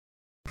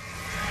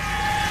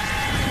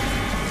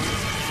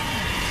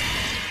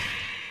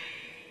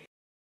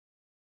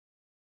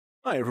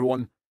Hi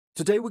everyone.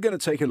 Today we're going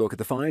to take a look at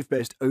the 5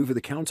 best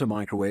over-the-counter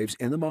microwaves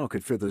in the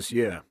market for this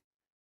year.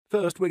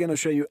 First, we're going to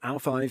show you our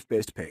 5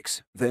 best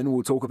picks. Then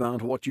we'll talk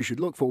about what you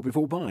should look for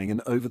before buying an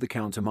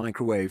over-the-counter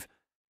microwave.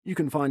 You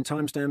can find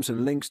timestamps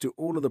and links to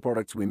all of the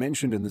products we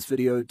mentioned in this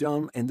video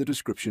down in the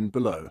description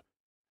below.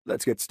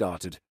 Let's get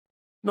started.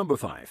 Number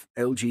 5.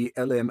 LG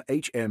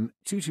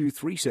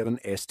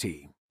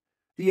LM-HM2237ST.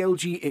 The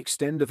LG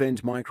Extend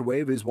Event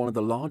microwave is one of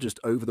the largest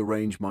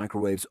over-the-range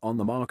microwaves on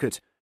the market.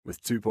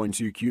 With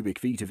 2.2 cubic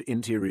feet of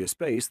interior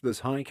space,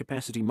 this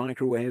high-capacity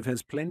microwave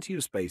has plenty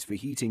of space for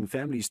heating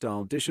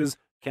family-style dishes,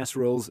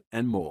 casseroles,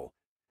 and more.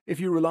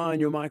 If you rely on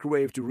your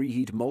microwave to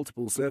reheat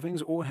multiple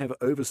servings or have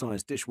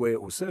oversized dishware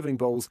or serving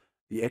bowls,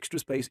 the extra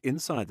space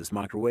inside this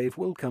microwave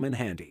will come in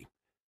handy.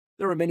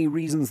 There are many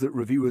reasons that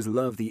reviewers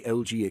love the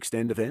LG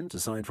Extend Event,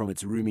 aside from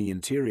its roomy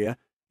interior.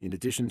 In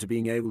addition to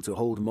being able to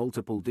hold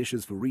multiple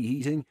dishes for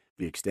reheating,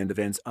 the Extend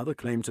Event's other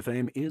claim to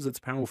fame is its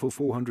powerful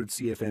 400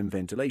 CFM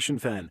ventilation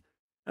fan.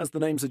 As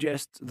the name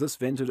suggests, this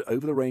vented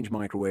over-the-range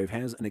microwave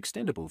has an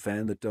extendable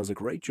fan that does a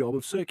great job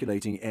of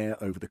circulating air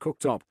over the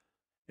cooktop.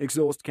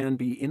 Exhaust can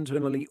be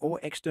internally or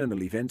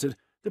externally vented,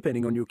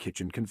 depending on your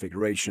kitchen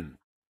configuration.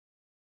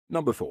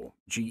 Number 4.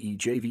 GE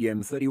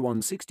JVM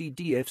 3160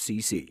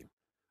 DFCC.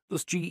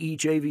 This GE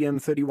JVM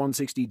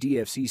 3160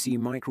 DFCC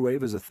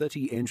microwave is a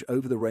 30-inch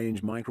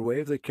over-the-range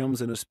microwave that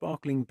comes in a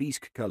sparkling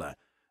bisque color.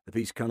 The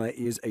bisque color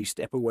is a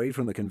step away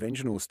from the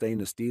conventional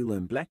stainless steel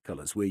and black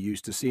colors we're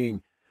used to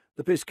seeing.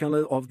 The bisque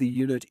color of the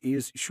unit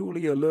is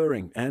surely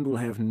alluring and will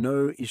have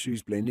no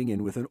issues blending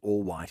in with an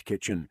all-white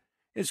kitchen.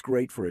 It's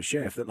great for a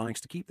chef that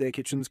likes to keep their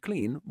kitchens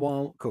clean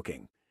while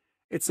cooking.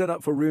 It's set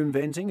up for room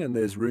venting, and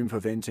there's room for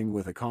venting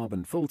with a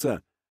carbon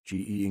filter.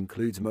 GE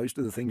includes most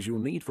of the things you'll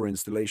need for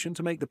installation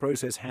to make the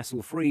process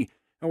hassle-free.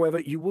 However,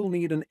 you will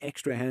need an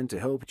extra hand to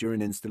help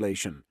during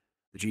installation.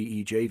 The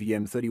GE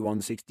JVM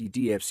 3160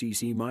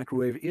 DFCC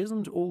microwave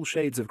isn't all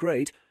shades of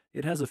great.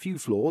 It has a few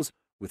flaws.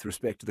 With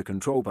respect to the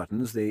control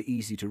buttons, they're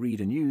easy to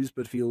read and use,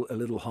 but feel a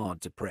little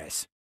hard to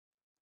press.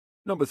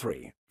 Number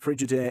 3.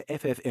 Frigidaire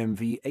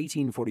FFMV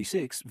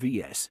 1846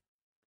 VS.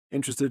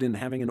 Interested in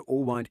having an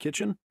all-white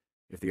kitchen?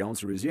 If the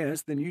answer is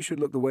yes, then you should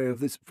look the way of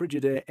this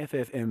Frigidaire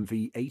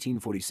FFMV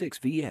 1846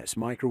 VS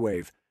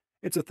microwave.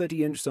 It's a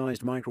 30-inch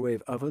sized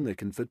microwave oven that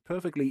can fit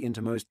perfectly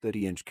into most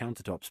 30-inch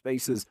countertop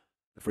spaces.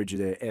 The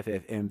Frigidaire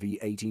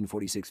FFMV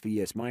 1846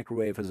 VS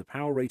microwave has a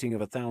power rating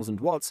of 1000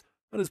 watts,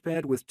 but is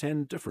paired with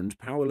 10 different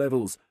power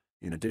levels.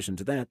 In addition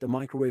to that, the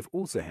microwave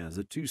also has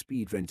a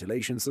 2-speed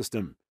ventilation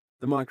system.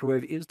 The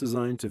microwave is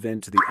designed to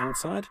vent to the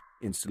outside.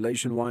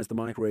 Installation-wise, the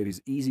microwave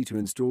is easy to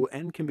install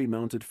and can be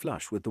mounted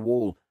flush with the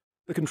wall.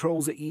 The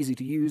controls are easy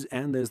to use,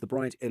 and there's the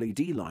bright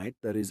LED light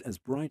that is as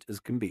bright as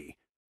can be.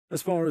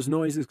 As far as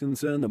noise is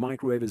concerned, the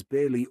microwave is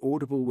barely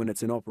audible when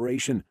it's in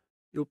operation.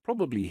 You'll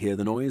probably hear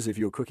the noise if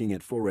you're cooking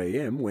at 4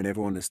 a.m. when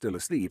everyone is still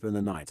asleep and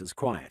the night is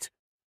quiet.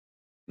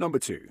 Number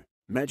 2.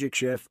 Magic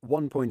Chef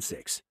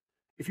 1.6.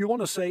 If you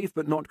want to save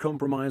but not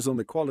compromise on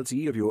the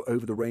quality of your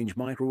over-the-range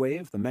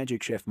microwave, the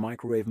Magic Chef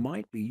microwave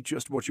might be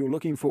just what you're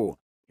looking for.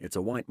 It's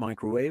a white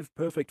microwave,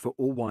 perfect for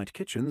all-white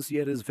kitchens,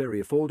 yet is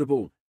very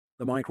affordable.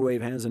 The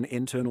microwave has an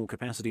internal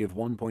capacity of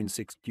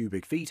 1.6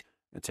 cubic feet,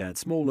 a tad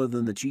smaller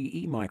than the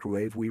GE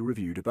microwave we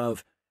reviewed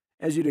above.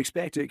 As you'd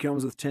expect, it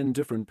comes with 10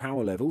 different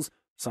power levels.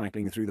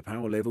 Cycling through the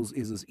power levels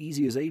is as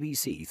easy as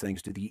ABC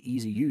thanks to the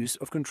easy use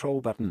of control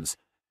buttons.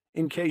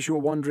 In case you're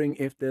wondering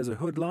if there's a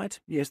hood light,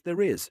 yes there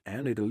is,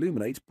 and it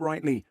illuminates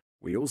brightly.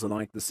 We also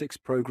like the 6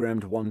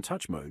 programmed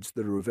one-touch modes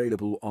that are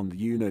available on the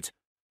unit.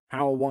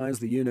 Power-wise,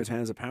 the unit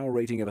has a power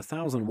rating of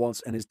 1000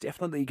 watts and is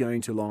definitely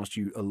going to last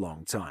you a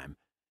long time.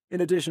 In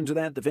addition to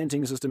that, the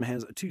venting system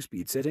has a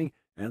 2-speed setting,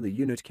 and the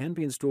unit can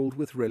be installed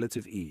with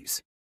relative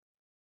ease.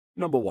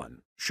 Number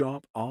 1.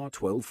 Sharp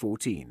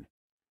R1214.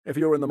 If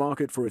you're in the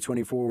market for a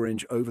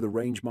 24-inch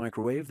over-the-range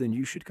microwave, then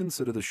you should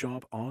consider the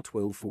Sharp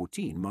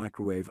R1214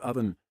 microwave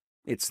oven.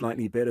 It's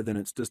slightly better than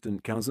its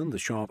distant cousin, the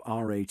Sharp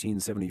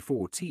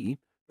R1874T,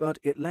 but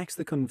it lacks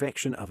the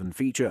convection oven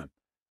feature.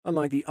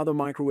 Unlike the other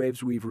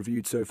microwaves we've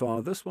reviewed so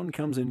far, this one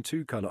comes in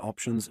 2 color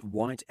options,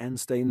 white and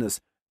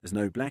stainless. There's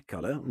no black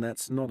color, and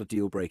that's not a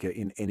deal breaker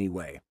in any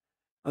way.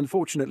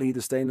 Unfortunately,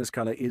 the stainless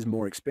color is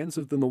more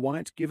expensive than the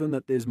white, given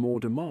that there's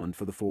more demand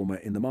for the former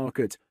in the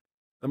market.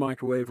 The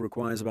microwave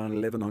requires about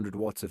 1100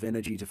 watts of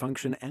energy to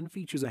function and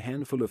features a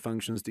handful of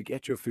functions to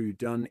get your food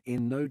done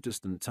in no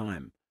distant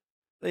time.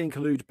 They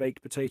include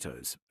baked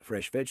potatoes,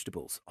 fresh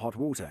vegetables, hot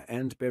water,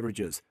 and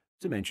beverages,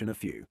 to mention a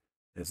few.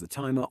 There's the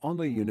timer on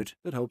the unit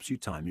that helps you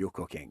time your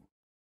cooking.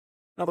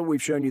 Now that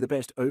we've shown you the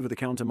best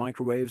over-the-counter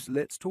microwaves,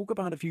 let's talk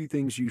about a few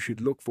things you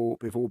should look for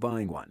before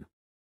buying one.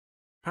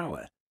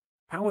 Power.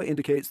 Power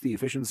indicates the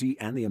efficiency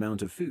and the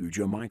amount of food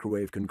your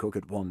microwave can cook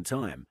at one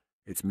time.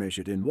 It's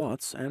measured in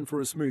watts, and for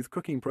a smooth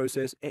cooking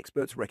process,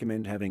 experts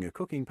recommend having a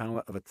cooking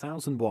power of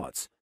 1000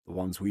 watts. The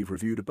ones we've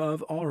reviewed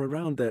above are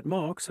around that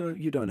mark, so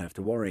you don't have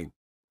to worry.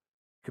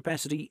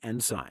 Capacity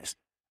and size.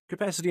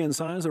 Capacity and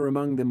size are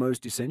among the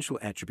most essential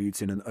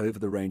attributes in an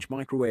over-the-range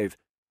microwave.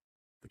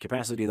 The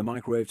capacity of the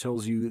microwave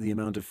tells you the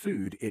amount of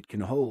food it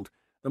can hold.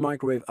 The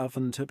microwave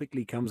oven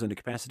typically comes in a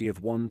capacity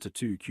of 1 to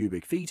 2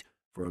 cubic feet.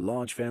 For a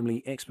large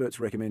family, experts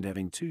recommend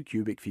having 2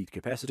 cubic feet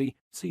capacity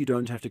so you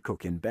don't have to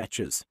cook in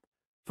batches.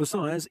 For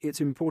size,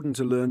 it's important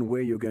to learn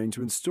where you're going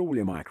to install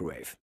your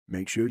microwave.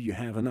 Make sure you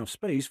have enough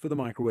space for the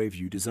microwave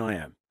you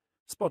desire.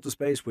 Spot the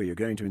space where you're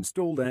going to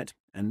install that,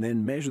 and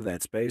then measure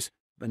that space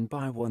and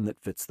buy one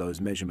that fits those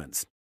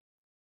measurements.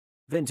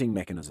 Venting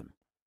mechanism.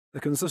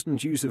 The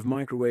consistent use of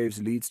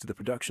microwaves leads to the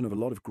production of a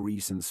lot of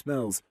grease and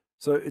smells,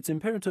 so it's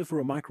imperative for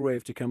a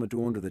microwave to come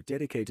adorned with a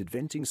dedicated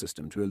venting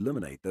system to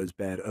eliminate those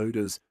bad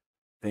odors.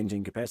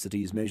 Venting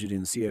capacity is measured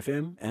in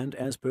CFM, and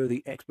as per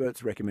the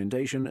expert's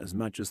recommendation, as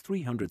much as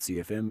 300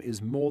 CFM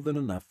is more than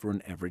enough for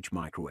an average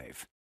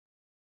microwave.